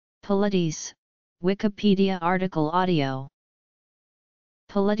Pilates, Wikipedia article audio.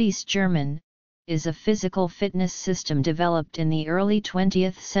 Pilates German, is a physical fitness system developed in the early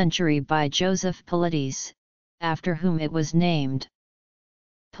 20th century by Joseph Pilates, after whom it was named.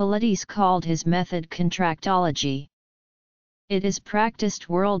 Pilates called his method contractology. It is practiced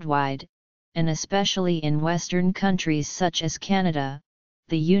worldwide, and especially in Western countries such as Canada,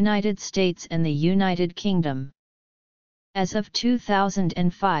 the United States and the United Kingdom. As of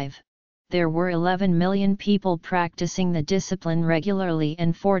 2005, there were 11 million people practicing the discipline regularly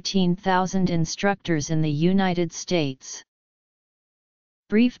and 14,000 instructors in the United States.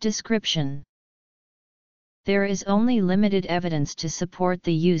 Brief description. There is only limited evidence to support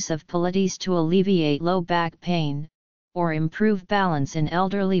the use of Pilates to alleviate low back pain, or improve balance in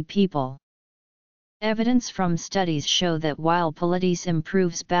elderly people. Evidence from studies show that while Pilates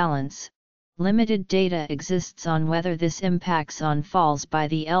improves balance, limited data exists on whether this impacts on falls by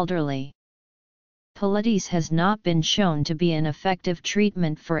the elderly. Pilates has not been shown to be an effective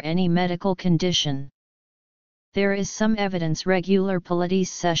treatment for any medical condition. There is some evidence regular Pilates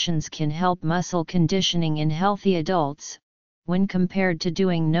sessions can help muscle conditioning in healthy adults, when compared to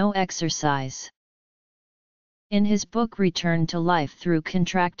doing no exercise. In his book Return to Life Through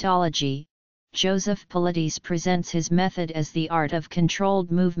Contractology, Joseph Pilates presents his method as the art of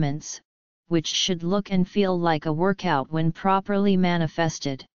controlled movements, which should look and feel like a workout when properly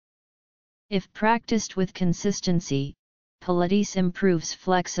manifested. If practiced with consistency, Pilates improves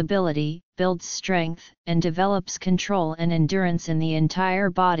flexibility, builds strength, and develops control and endurance in the entire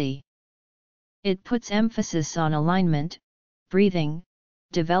body. It puts emphasis on alignment, breathing,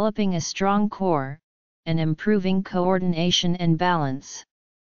 developing a strong core, and improving coordination and balance.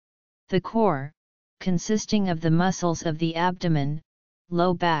 The core, consisting of the muscles of the abdomen,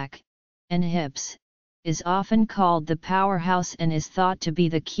 low back, and hips, is often called the powerhouse and is thought to be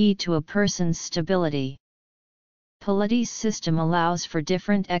the key to a person's stability. Pilates system allows for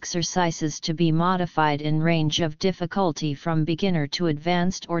different exercises to be modified in range of difficulty from beginner to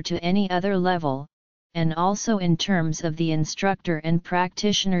advanced or to any other level, and also in terms of the instructor and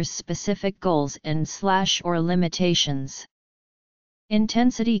practitioner's specific goals and/or limitations.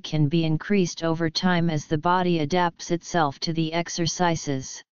 Intensity can be increased over time as the body adapts itself to the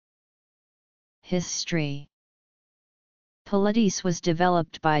exercises. History. Pilates was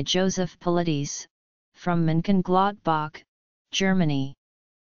developed by Joseph Pilates, from Mönchengladbach, Germany.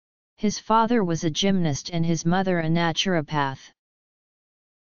 His father was a gymnast and his mother a naturopath.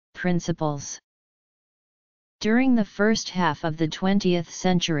 Principles. During the first half of the 20th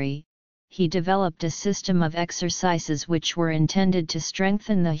century, he developed a system of exercises which were intended to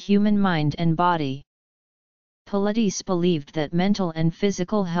strengthen the human mind and body. Pilates believed that mental and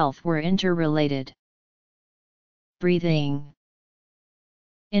physical health were interrelated. Breathing.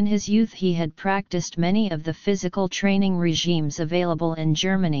 In his youth he had practiced many of the physical training regimes available in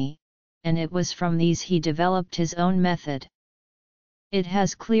Germany, and it was from these he developed his own method. It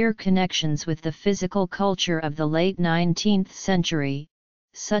has clear connections with the physical culture of the late 19th century,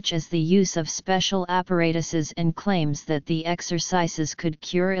 such as the use of special apparatuses and claims that the exercises could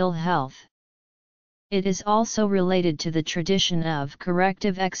cure ill health. It is also related to the tradition of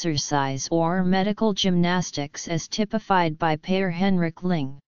corrective exercise or medical gymnastics as typified by Per Henrik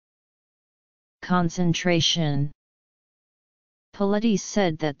Ling. Concentration. Pilates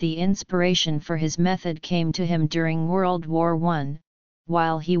said that the inspiration for his method came to him during World War I,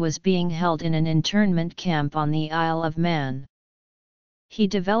 while he was being held in an internment camp on the Isle of Man. He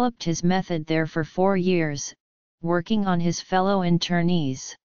developed his method there for 4 years, working on his fellow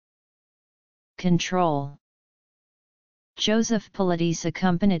internees. Control. Joseph Pilates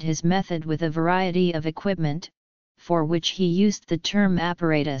accompanied his method with a variety of equipment, for which he used the term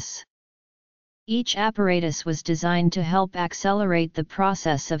apparatus. Each apparatus was designed to help accelerate the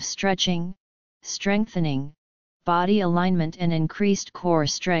process of stretching, strengthening, body alignment and increased core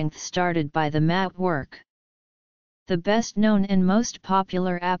strength started by the mat work. The best known and most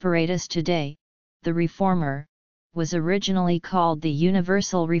popular apparatus today, the reformer, was originally called the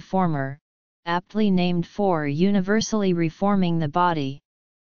universal reformer, aptly named for universally reforming the body.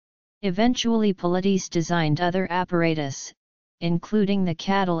 Eventually Pilates designed other apparatus, including the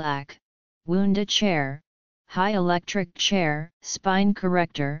Cadillac, Wunda chair, high electric chair, spine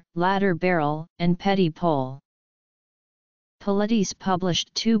corrector, ladder barrel, and petit pole. Pilates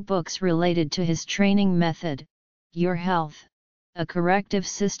published 2 books related to his training method, Your Health, a corrective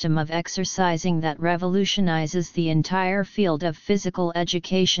system of exercising that revolutionizes the entire field of physical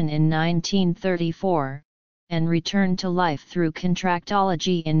education in 1934, and Return to Life Through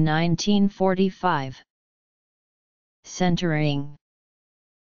Contractology in 1945. Centering.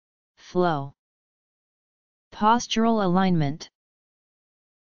 flow, postural alignment,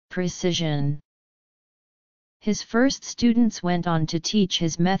 precision. His first students went on to teach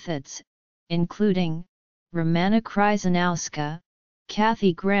his methods, including Romana Kryzanowska,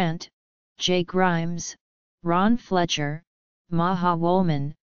 Kathy Grant, Jay Grimes, Ron Fletcher, Maha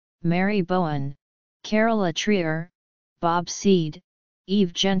Woolman, Mary Bowen, Carola Trier, Bob Seed,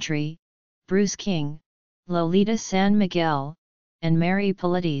 Eve Gentry, Bruce King, Lolita San Miguel, and Mary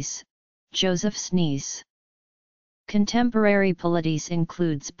Pilates, Joseph Sneeze. Contemporary Pilates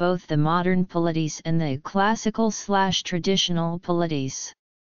includes both the modern Pilates and the classical/traditional Pilates.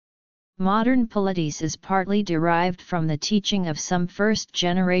 Modern Pilates is partly derived from the teaching of some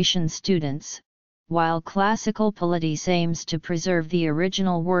first-generation students, while classical Pilates aims to preserve the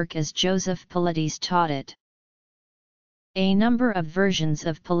original work as Joseph Pilates taught it. A number of versions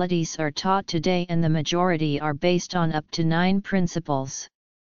of Pilates are taught today, and the majority are based on up to 9 principles.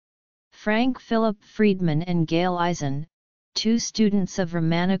 Frank Philip Friedman and Gail Eisen, 2 students of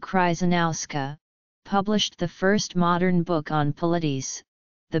Romana Kryzanowska, published the first modern book on Pilates,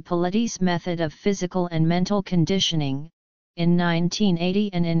 The Pilates Method of Physical and Mental Conditioning, in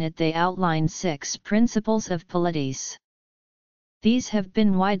 1980, and in it they outline 6 principles of Pilates. These have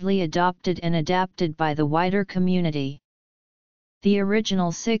been widely adopted and adapted by the wider community. The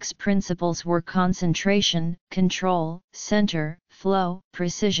original 6 principles were concentration, control, center, flow,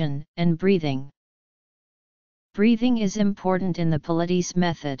 precision, and breathing. Breathing is important in the Pilates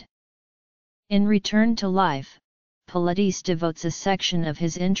method. In Return to Life, Pilates devotes a section of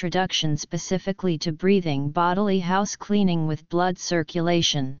his introduction specifically to breathing, bodily house cleaning with blood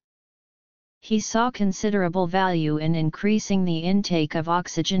circulation. He saw considerable value in increasing the intake of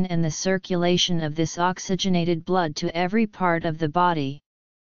oxygen and the circulation of this oxygenated blood to every part of the body.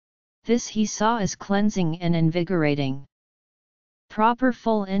 This he saw as cleansing and invigorating. Proper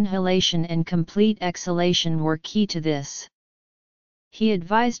full inhalation and complete exhalation were key to this. He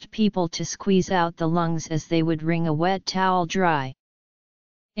advised people to squeeze out the lungs as they would wring a wet towel dry.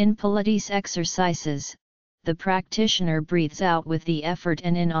 In Pilates exercises, the practitioner breathes out with the effort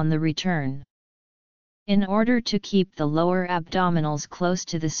and in on the return. In order to keep the lower abdominals close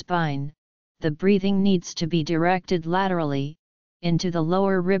to the spine, the breathing needs to be directed laterally, into the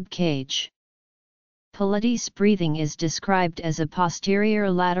lower rib cage. Pilates breathing is described as a posterior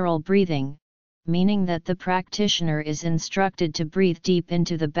lateral breathing, meaning that the practitioner is instructed to breathe deep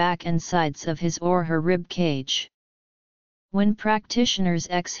into the back and sides of his or her rib cage. When practitioners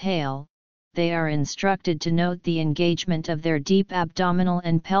exhale, they are instructed to note the engagement of their deep abdominal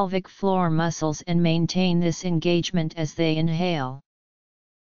and pelvic floor muscles and maintain this engagement as they inhale.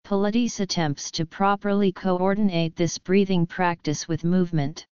 Pilates attempts to properly coordinate this breathing practice with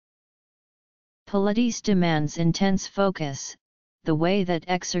movement. Pilates demands intense focus. The way that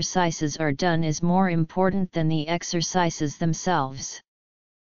exercises are done is more important than the exercises themselves.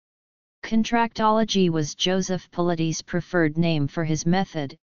 Contractology was Joseph Pilates' preferred name for his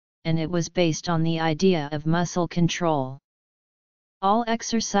method, and it was based on the idea of muscle control. All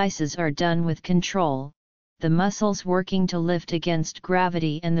exercises are done with control, the muscles working to lift against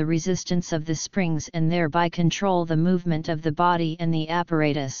gravity and the resistance of the springs, and thereby control the movement of the body and the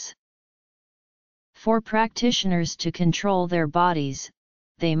apparatus. For practitioners to control their bodies,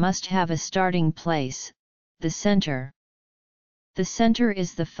 they must have a starting place, the center. The center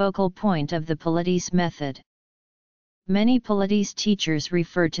is the focal point of the Pilates method. Many Pilates teachers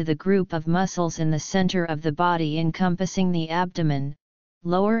refer to the group of muscles in the center of the body encompassing the abdomen,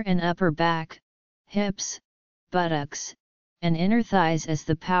 lower and upper back, hips, buttocks, and inner thighs as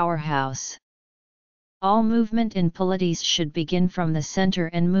the powerhouse. All movement in Pilates should begin from the center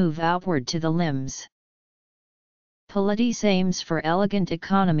and move outward to the limbs. Pilates aims for elegant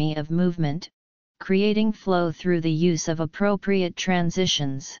economy of movement, creating flow through the use of appropriate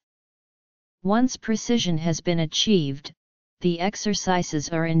transitions. Once precision has been achieved, the exercises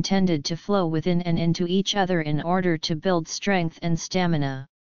are intended to flow within and into each other in order to build strength and stamina.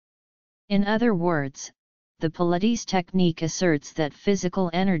 In other words, the Pilates technique asserts that physical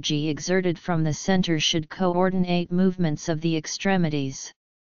energy exerted from the center should coordinate movements of the extremities.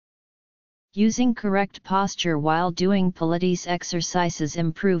 Using correct posture while doing Pilates exercises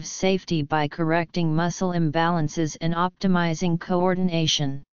improves safety by correcting muscle imbalances and optimizing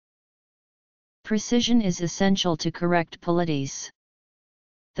coordination. Precision is essential to correct Pilates.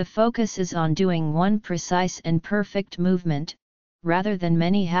 The focus is on doing one precise and perfect movement, rather than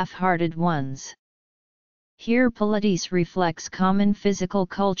many half-hearted ones. Here Pilates reflects common physical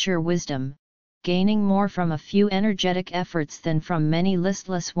culture wisdom, gaining more from a few energetic efforts than from many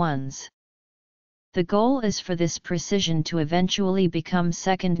listless ones. The goal is for this precision to eventually become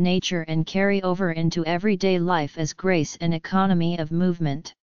second nature and carry over into everyday life as grace and economy of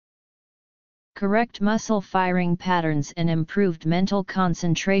movement. Correct muscle firing patterns and improved mental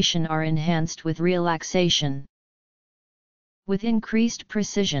concentration are enhanced with relaxation. With increased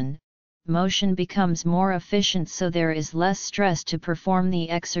precision, motion becomes more efficient, so there is less stress to perform the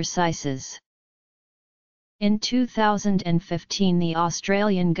exercises. In 2015, the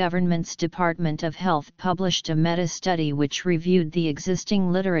Australian government's Department of Health published a meta-study which reviewed the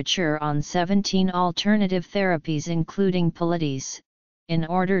existing literature on 17 alternative therapies including Pilates, in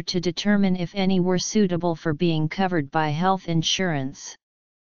order to determine if any were suitable for being covered by health insurance.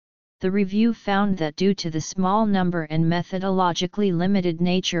 The review found that due to the small number and methodologically limited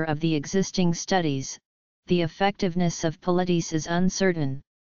nature of the existing studies, the effectiveness of Pilates is uncertain.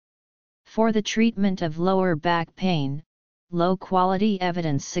 For the treatment of lower back pain, low-quality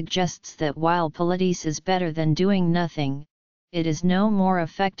evidence suggests that while Pilates is better than doing nothing, it is no more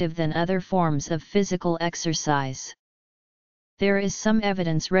effective than other forms of physical exercise. There is some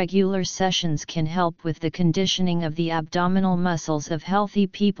evidence regular sessions can help with the conditioning of the abdominal muscles of healthy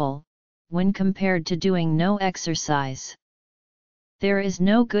people, when compared to doing no exercise. There is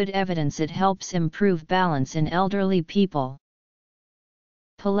no good evidence it helps improve balance in elderly people.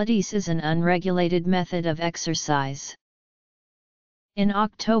 Pilates is an unregulated method of exercise. In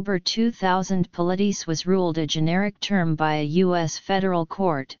October 2000, Pilates was ruled a generic term by a U.S. federal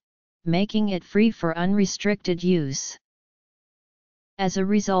court, making it free for unrestricted use. As a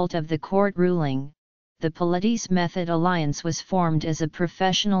result of the court ruling, the Pilates Method Alliance was formed as a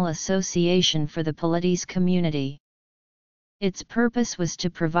professional association for the Pilates community. Its purpose was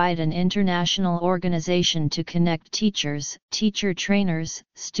to provide an international organization to connect teachers, teacher trainers,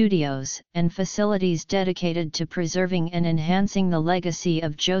 studios, and facilities dedicated to preserving and enhancing the legacy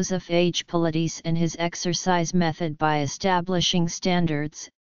of Joseph H. Pilates and his exercise method by establishing standards,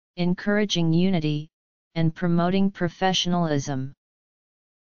 encouraging unity, and promoting professionalism.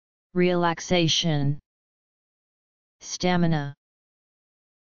 Relaxation, stamina,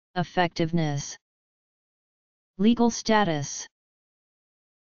 effectiveness. Legal status.